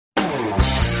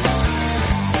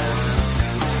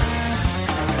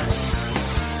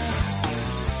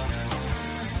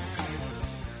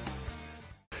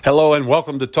Hello and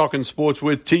welcome to Talking Sports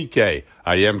with TK.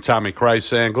 I am Tommy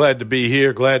Krysan. Glad to be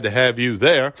here. Glad to have you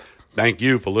there. Thank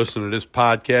you for listening to this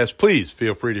podcast. Please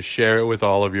feel free to share it with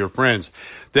all of your friends.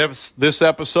 This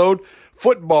episode,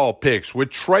 football picks with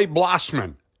Trey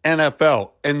Blossman, NFL,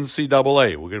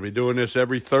 NCAA. We're going to be doing this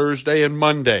every Thursday and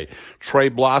Monday. Trey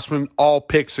Blossman, all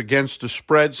picks against the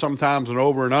spread, sometimes an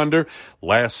over and under.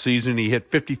 Last season, he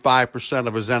hit 55%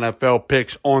 of his NFL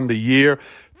picks on the year.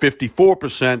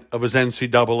 54% of his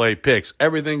NCAA picks.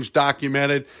 Everything's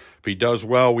documented. If he does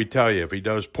well, we tell you. If he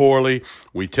does poorly,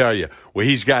 we tell you. Well,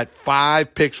 he's got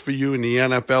 5 picks for you in the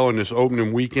NFL in this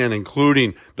opening weekend,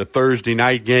 including the Thursday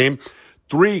night game.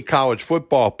 3 college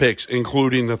football picks,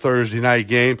 including the Thursday night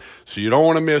game. So you don't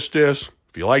want to miss this.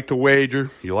 If you like to wager,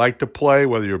 you like to play,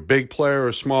 whether you're a big player or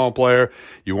a small player,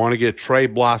 you want to get Trey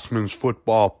Blossman's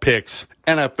football picks,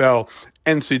 NFL,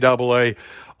 NCAA,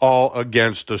 all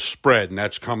against the spread, and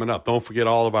that's coming up. Don't forget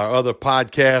all of our other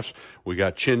podcasts. We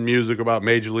got Chin Music about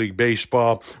Major League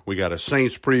Baseball. We got a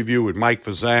Saints preview with Mike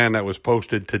Fazan that was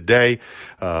posted today.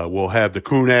 We'll have the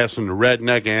Coon Ass and the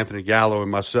Redneck, Anthony Gallo and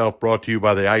myself, brought to you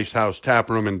by the Ice House Tap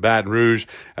Room in Baton Rouge.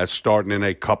 That's starting in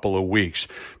a couple of weeks.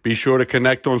 Be sure to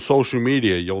connect on social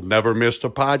media. You'll never miss a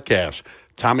podcast.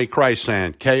 Tommy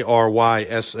Krysan,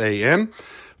 Krysan,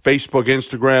 Facebook,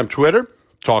 Instagram, Twitter.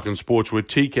 Talking Sports with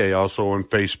TK, also on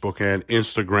Facebook and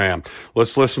Instagram.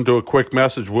 Let's listen to a quick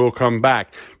message. We'll come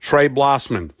back. Trey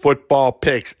Blossman, football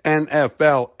picks,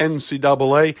 NFL,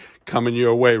 NCAA, coming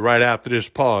your way right after this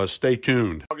pause. Stay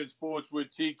tuned. Talking Sports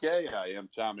with TK. I am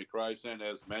Tommy Krysan,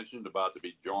 as mentioned, about to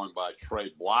be joined by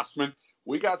Trey Blossman.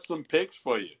 We got some picks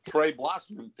for you. Trey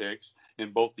Blossman picks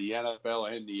in both the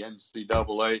NFL and the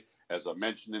NCAA. As I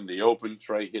mentioned in the open,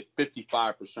 Trey hit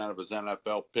 55% of his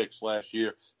NFL picks last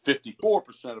year,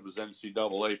 54% of his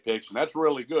NCAA picks, and that's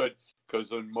really good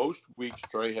because in most weeks,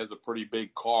 Trey has a pretty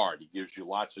big card. He gives you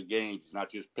lots of games. He's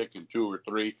not just picking 2 or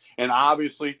 3, and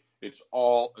obviously, it's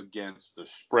all against the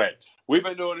spread. We've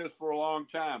been doing this for a long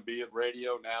time, be it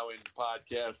radio, now in the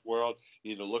podcast world.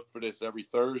 You need to look for this every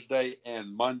Thursday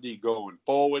and Monday going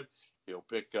forward. He'll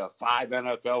pick 5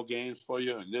 NFL games for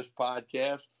you in this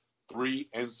podcast, 3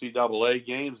 NCAA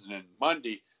games, and then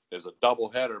Monday there's a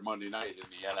doubleheader Monday night in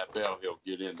the NFL. He'll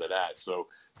get into that. So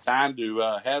time to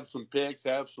have some picks,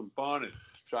 have some fun, and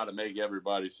try to make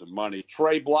everybody some money.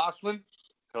 Trey Blossman,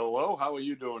 hello. How are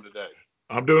you doing today?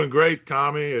 I'm doing great,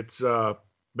 Tommy. It's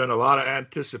been a lot of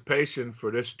anticipation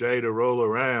for this day to roll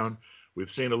around.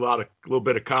 We've seen a little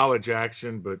bit of college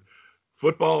action, but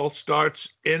football starts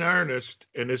in earnest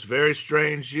in this very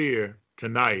strange year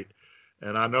tonight.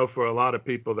 And I know for a lot of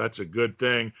people that's a good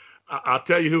thing. I'll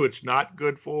tell you who it's not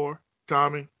good for,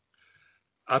 Tommy.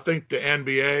 I think the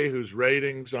NBA, whose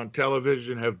ratings on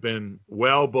television have been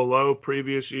well below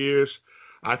previous years,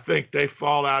 I think they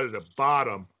fall out at the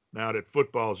bottom now that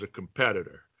football is a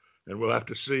competitor. And we'll have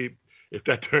to see if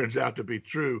that turns out to be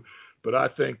true. But I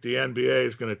think the NBA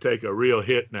is going to take a real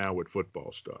hit now with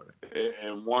football starting.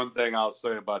 And one thing I'll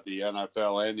say about the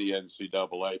NFL and the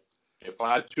NCAA, if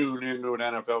I tune into an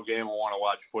NFL game, I want to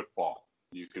watch football.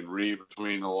 You can read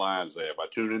between the lines there. If I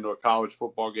tune into a college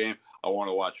football game, I want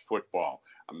to watch football.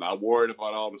 I'm not worried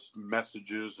about all the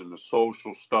messages and the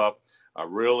social stuff.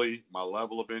 My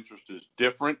level of interest is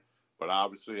different, but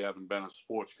obviously I haven't been a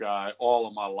sports guy all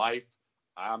of my life.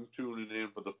 I'm tuning in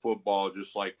for the football,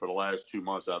 just like for the last 2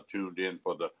 months I've tuned in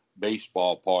for the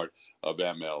baseball part of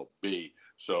MLB.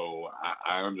 So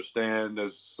I understand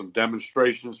there's some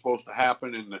demonstrations supposed to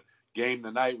happen in the game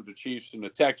tonight with the Chiefs and the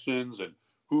Texans, and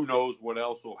who knows what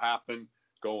else will happen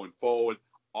going forward.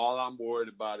 All I'm worried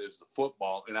about is the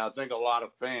football, and I think a lot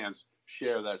of fans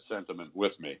share that sentiment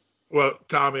with me. Well,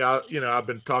 Tommy, I've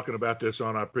been talking about this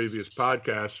on our previous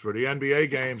podcasts. For the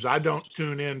NBA games, I don't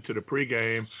tune in to the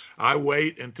pregame. I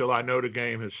wait until I know the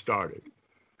game has started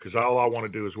because all I want to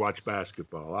do is watch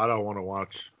basketball. I don't want to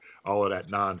watch all of that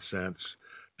nonsense.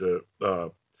 The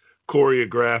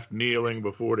choreographed kneeling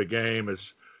before the game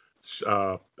is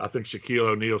I think Shaquille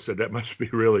O'Neal said that must be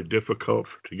really difficult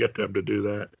to get them to do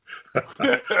that.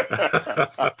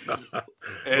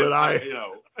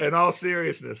 In all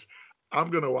seriousness, I'm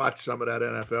going to watch some of that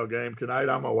NFL game tonight.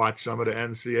 I'm going to watch some of the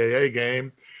NCAA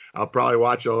game. I'll probably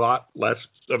watch a lot less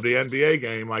of the NBA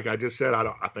game. Like I just said,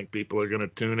 I think people are going to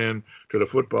tune in to the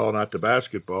football, not the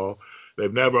basketball.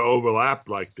 They've never overlapped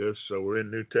like this, so we're in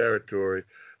new territory.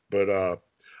 But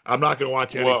I'm not going to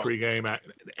watch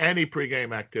any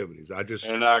pregame activities. I just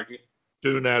tune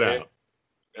that out.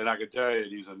 And I can tell you,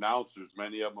 these announcers,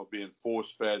 many of them are being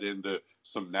force-fed into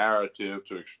some narrative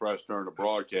to express during the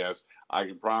broadcast. I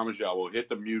can promise you I will hit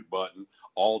the mute button.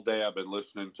 All day I've been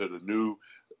listening to the new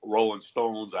Rolling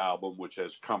Stones album, which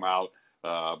has come out.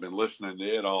 I've been listening to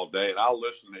it all day, and I'll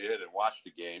listen to it and watch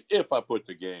the game if I put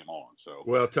the game on. So,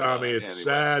 well, Tommy, it's anyway.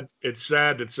 sad. It's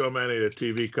sad that so many of the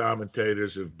TV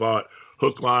commentators have bought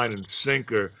hook, line, and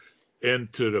sinker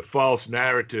into the false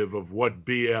narrative of what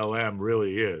BLM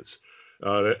really is.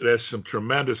 There's some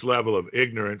tremendous level of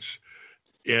ignorance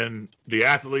in the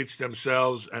athletes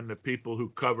themselves and the people who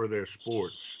cover their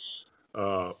sports.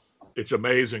 It's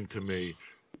amazing to me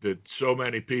that so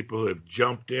many people have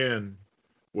jumped in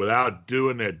without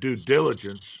doing their due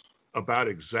diligence about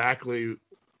exactly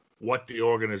what the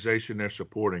organization they're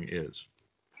supporting is.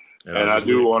 And I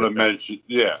do want to mention,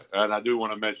 and I do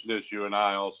want to mention this. You and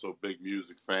I also big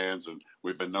music fans, and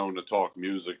we've been known to talk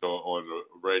music on the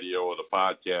radio or the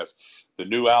podcast. The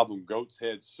new album, Goat's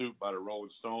Head Soup by the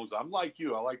Rolling Stones. I'm like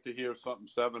you. I like to hear something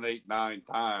 7, 8, 9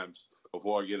 times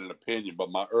before I get an opinion. But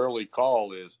my early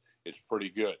call is it's pretty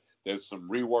good. There's some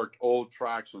reworked old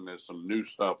tracks, and there's some new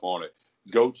stuff on it.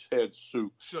 Goat's Head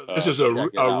Soup. So this is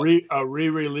a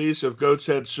re-release of Goat's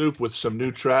Head Soup with some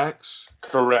new tracks?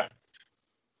 Correct.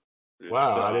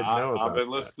 Wow, I didn't know about I've been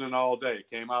listening all day. It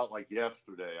came out like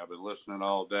yesterday. I've been listening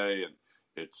all day, and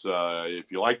it's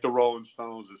if you like the Rolling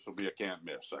Stones, this will be a can't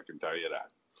miss. I can tell you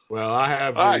that. Well, I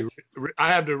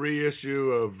have the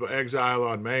reissue of Exile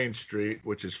on Main Street,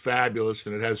 which is fabulous,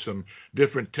 and it has some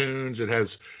different tunes. It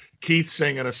has Keith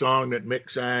singing a song that Mick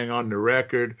sang on the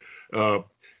record.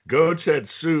 Goat's Head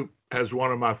Soup has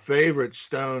one of my favorite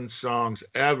Stones songs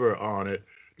ever on it,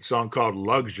 a song called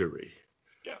Luxury.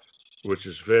 Yes. Which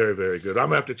is very, very good. I'm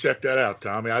going to have to check that out,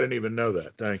 Tommy. I didn't even know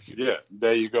that. Thank you. Yeah,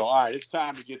 there you go. All right, it's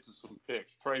time to get to some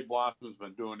picks. Trey Blossom's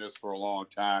been doing this for a long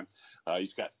time.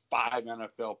 He's got 5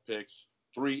 NFL picks,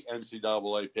 3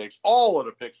 NCAA picks. All of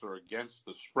the picks are against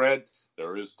the spread.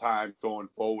 There is time going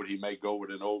forward. He may go with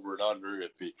an over and under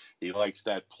if he likes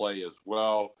that play as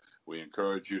well. We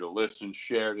encourage you to listen,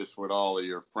 share this with all of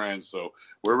your friends. So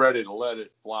we're ready to let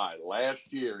it fly.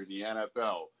 Last year in the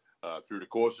NFL, through the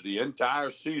course of the entire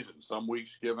season, some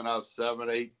weeks giving out 7,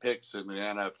 8 picks in the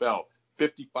NFL,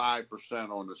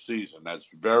 55% on the season.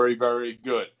 That's very, very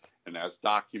good, and that's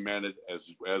documented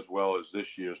as well as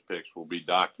this year's picks will be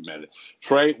documented.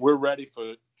 Trey, we're ready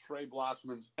for Trey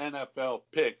Blossom's NFL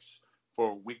picks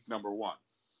for week number 1.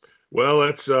 Well,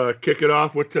 let's kick it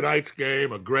off with tonight's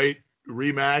game, a great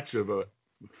rematch of a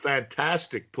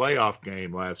fantastic playoff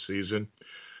game last season.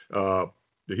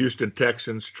 The Houston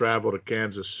Texans travel to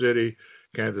Kansas City.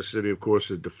 Kansas City, of course,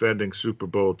 is defending Super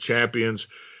Bowl champions.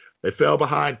 They fell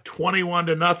behind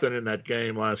 21-0 in that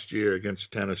game last year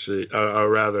against Tennessee,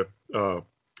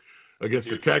 against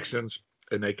the Texans,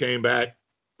 and they came back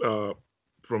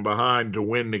from behind to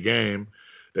win the game.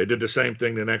 They did the same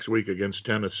thing the next week against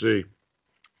Tennessee.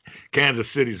 Kansas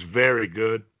City's very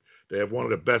good. They have one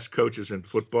of the best coaches in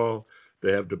football.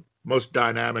 They have the most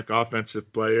dynamic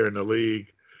offensive player in the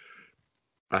league.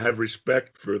 I have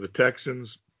respect for the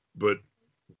Texans, but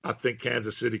I think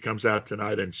Kansas City comes out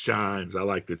tonight and shines. I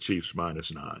like the Chiefs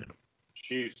 -9.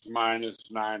 Chiefs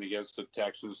 -9 against the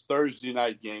Texans. Thursday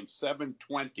night game,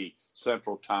 7:20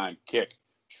 Central Time kick.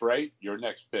 Trey, your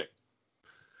next pick.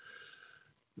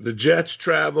 The Jets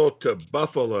travel to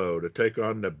Buffalo to take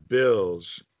on the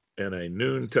Bills in a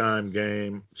noontime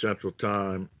game, Central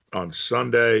Time, on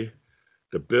Sunday.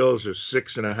 The Bills are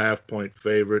 6.5-point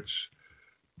favorites.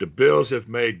 The Bills have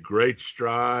made great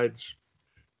strides.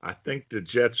 I think the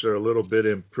Jets are a little bit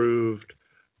improved,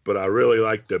 but I really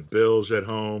like the Bills at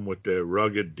home with their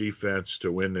rugged defense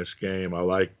to win this game. I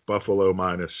like Buffalo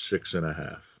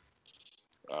 -6.5.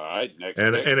 All right, next.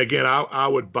 And again, I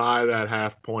would buy that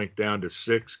half point down to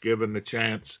 6, given the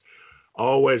chance.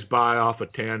 Always buy off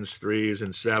of 10s, 3s,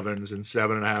 and 7s, and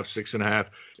 7.5, 6.5,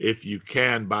 if you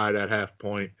can buy that half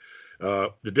point.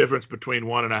 The difference between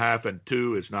 1.5 and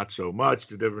 2 is not so much.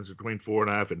 The difference between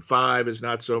 4.5 and 5 is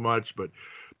not so much. But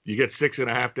you get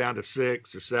 6.5 down to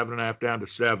 6 or 7.5 down to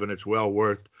 7. It's well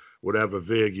worth whatever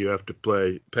vig you have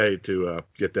to pay to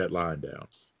get that line down.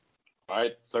 All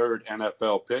right, third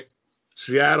NFL pick.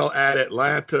 Seattle at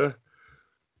Atlanta.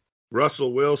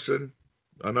 Russell Wilson.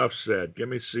 Enough said. Give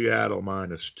me Seattle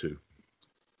 -2.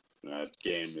 That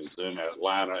game is in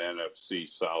Atlanta, NFC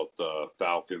South.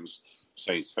 Falcons.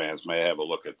 Saints fans may have a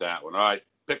look at that one. All right,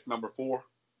 pick number 4.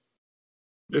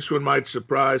 This one might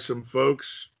surprise some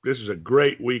folks. This is a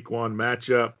great week 1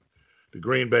 matchup. The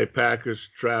Green Bay Packers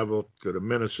travel to the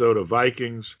Minnesota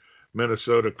Vikings.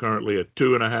 Minnesota currently a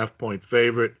 2.5-point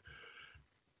favorite.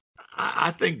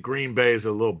 I think Green Bay is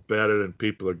a little better than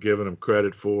people are giving them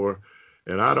credit for,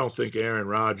 and I don't think Aaron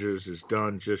Rodgers is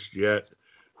done just yet.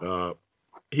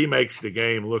 He makes the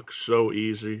game look so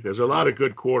easy. There's a lot of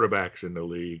good quarterbacks in the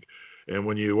league. And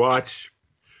when you watch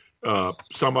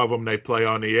Some of them, they play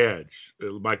on the edge,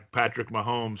 like Patrick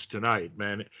Mahomes tonight,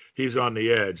 man. He's on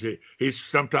the edge. He's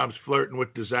sometimes flirting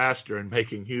with disaster and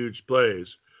making huge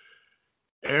plays.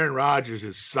 Aaron Rodgers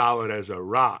is solid as a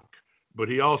rock, but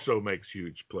he also makes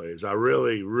huge plays. I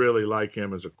really, really like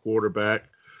him as a quarterback,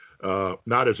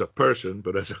 not as a person,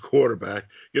 but as a quarterback.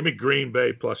 Give me Green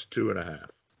Bay plus 2.5.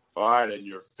 All right, and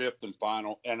your fifth and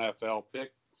final NFL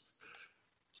pick?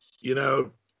 You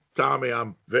know, Tommy,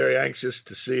 I'm very anxious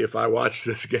to see if I watch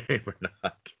this game or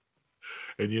not.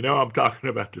 And you know, I'm talking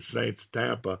about the Saints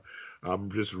Tampa.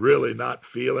 I'm just really not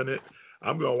feeling it.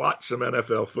 I'm going to watch some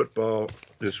NFL football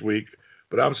this week,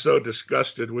 but I'm so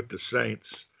disgusted with the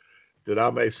Saints that I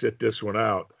may sit this one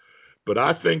out. But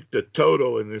I think the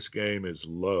total in this game is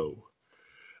low.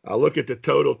 I look at the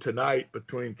total tonight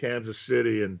between Kansas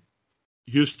City and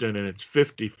Houston, and it's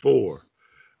 54.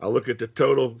 I look at the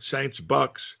total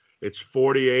Saints-Bucks, it's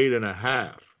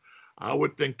 48.5. I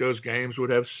would think those games would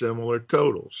have similar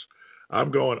totals.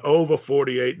 I'm going over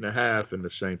 48.5 in the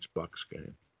Saints-Bucks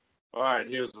game. All right,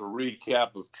 here's a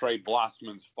recap of Trey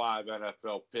Blossman's 5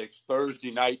 NFL picks.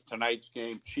 Thursday night, tonight's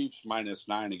game, Chiefs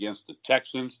 -9 against the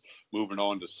Texans. Moving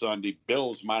on to Sunday,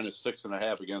 Bills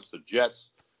 -6.5 against the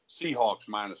Jets. Seahawks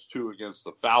 -2 against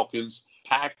the Falcons.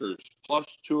 Packers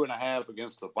 +2.5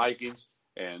 against the Vikings.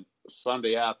 And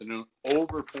Sunday afternoon,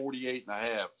 over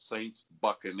 48.5, Saints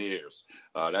Buccaneers.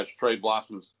 That's Trey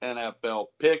Blossman's NFL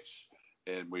picks.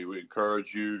 And we would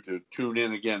encourage you to tune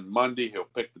in again Monday. He'll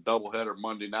pick the doubleheader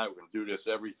Monday night. We're going to do this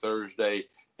every Thursday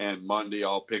and Monday,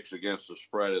 all picks against the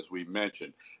spread, as we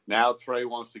mentioned. Now, Trey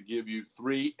wants to give you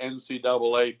 3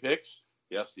 NCAA picks.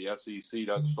 Yes, the SEC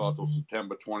doesn't start till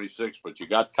September 26th, but you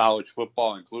got college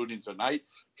football, including tonight.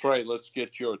 Trey, let's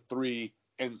get your 3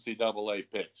 NCAA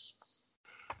picks.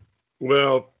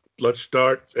 Well, let's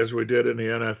start, as we did in the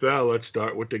NFL, let's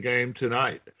start with the game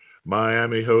tonight.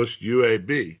 Miami hosts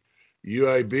UAB.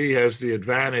 UAB has the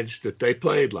advantage that they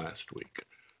played last week.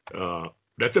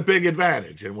 That's a big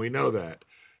advantage, and we know that.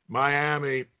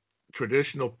 Miami,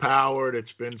 traditional power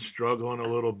that's been struggling a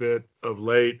little bit of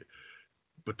late,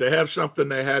 but they have something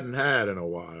they hadn't had in a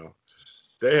while.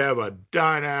 They have a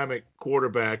dynamic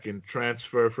quarterback in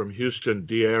transfer from Houston,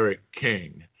 D'Eriq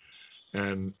King,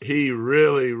 and he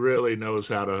really, really knows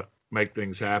how to make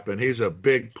things happen. He's a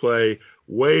big play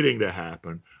waiting to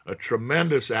happen, a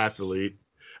tremendous athlete.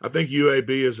 I think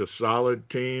UAB is a solid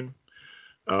team.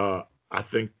 I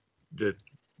think that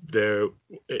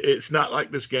it's not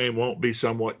like this game won't be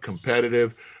somewhat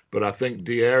competitive, but I think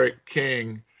D'Eriq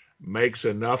King makes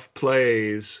enough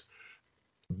plays,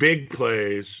 big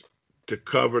plays, to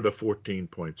cover the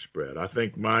 14-point spread. I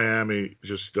think Miami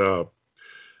just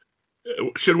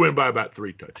should win by about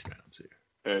 3 touchdowns here.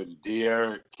 And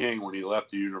D'Eriq King, when he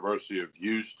left the University of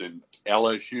Houston,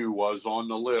 LSU was on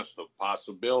the list of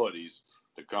possibilities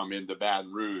to come into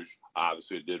Baton Rouge.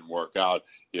 Obviously, it didn't work out.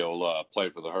 He'll play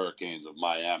for the Hurricanes of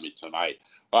Miami tonight.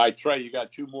 All right, Trey, you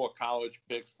got 2 more college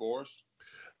picks for us?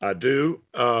 I do.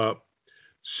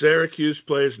 Syracuse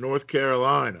plays North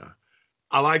Carolina.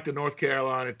 I like the North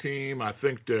Carolina team. I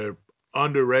think they're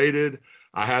underrated.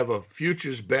 I have a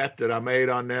futures bet that I made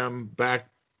on them back,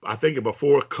 I think,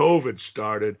 before COVID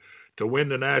started to win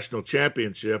the national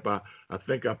championship. I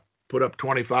think I put up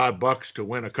 $25 to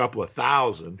win a couple of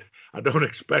thousand. I don't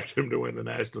expect him to win the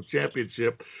national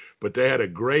championship, but they had a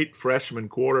great freshman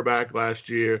quarterback last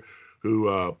year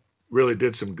who really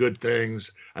did some good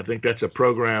things. I think that's a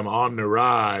program on the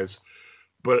rise,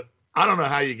 but I don't know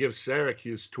how you give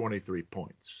Syracuse 23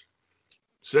 points.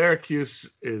 Syracuse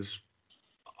is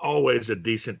always a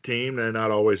decent team. They're not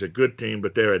always a good team,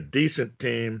 but they're a decent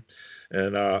team.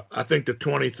 And I think the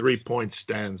 23 points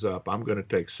stands up. I'm going to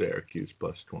take Syracuse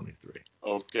plus 23.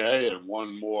 Okay, and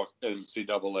 1 more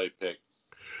NCAA pick.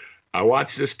 I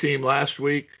watched this team last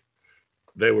week.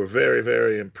 They were very,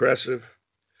 very impressive.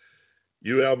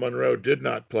 UL Monroe did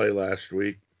not play last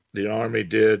week. The Army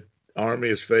did. Army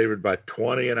is favored by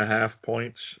 20.5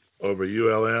 points over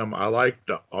ULM. I like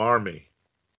the Army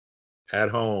at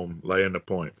home laying the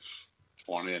points.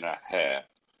 20.5.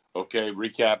 Okay,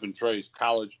 recapping Trey's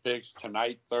college picks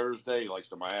tonight, Thursday. He likes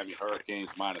the Miami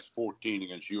Hurricanes -14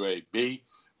 against UAB.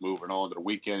 Moving on to the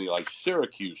weekend, he likes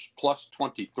Syracuse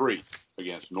 +23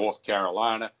 against North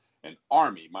Carolina, and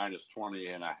Army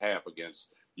 -20.5 against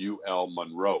UL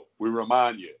Monroe. We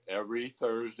remind you, every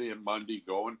Thursday and Monday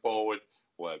going forward,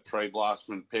 we'll have Trey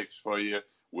Blossman picks for you.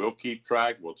 We'll keep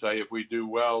track. We'll tell you if we do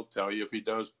well, tell you if he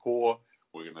does poor.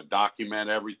 We're going to document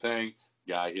everything.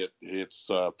 Guy hits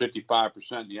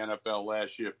 55% in the NFL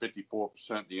last year,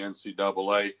 54% in the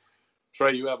NCAA.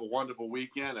 Trey, you have a wonderful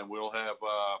weekend, and we'll have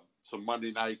some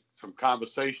Monday night, some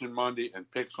conversation Monday, and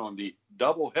picks on the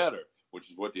doubleheader, which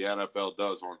is what the NFL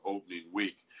does on opening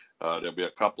week. There'll be a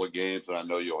couple of games, and I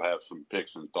know you'll have some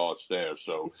picks and thoughts there.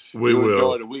 So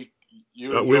enjoy the week.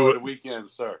 Enjoy the weekend,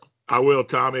 sir. I will,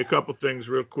 Tommy. A couple things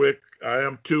real quick. I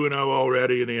am 2-0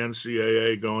 already in the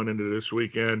NCAA going into this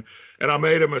weekend, and I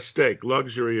made a mistake.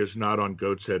 Luxury is not on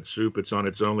Goat's Head Soup. It's on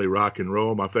It's Only Rock and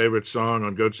Roll. My favorite song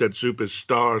on Goat's Head Soup is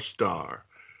Star Star.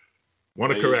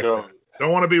 Want to correct that.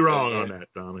 Don't want to be wrong on that,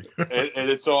 Tommy. and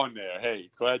it's on there.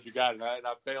 Hey, glad you got it. And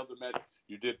I failed to mention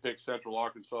you did pick Central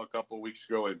Arkansas a couple of weeks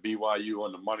ago and BYU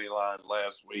on the money line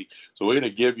last week. So we're going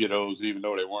to give you those, even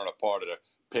though they weren't a part of the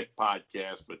pick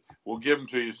podcast. But we'll give them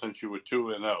to you since you were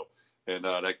 2-0. And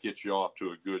that gets you off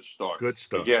to a good start. Good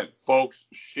stuff. Again, folks,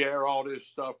 share all this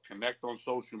stuff. Connect on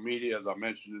social media, as I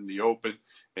mentioned in the open.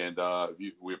 And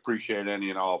we appreciate any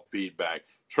and all feedback.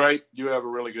 Trey, you have a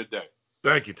really good day.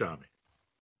 Thank you, Tommy.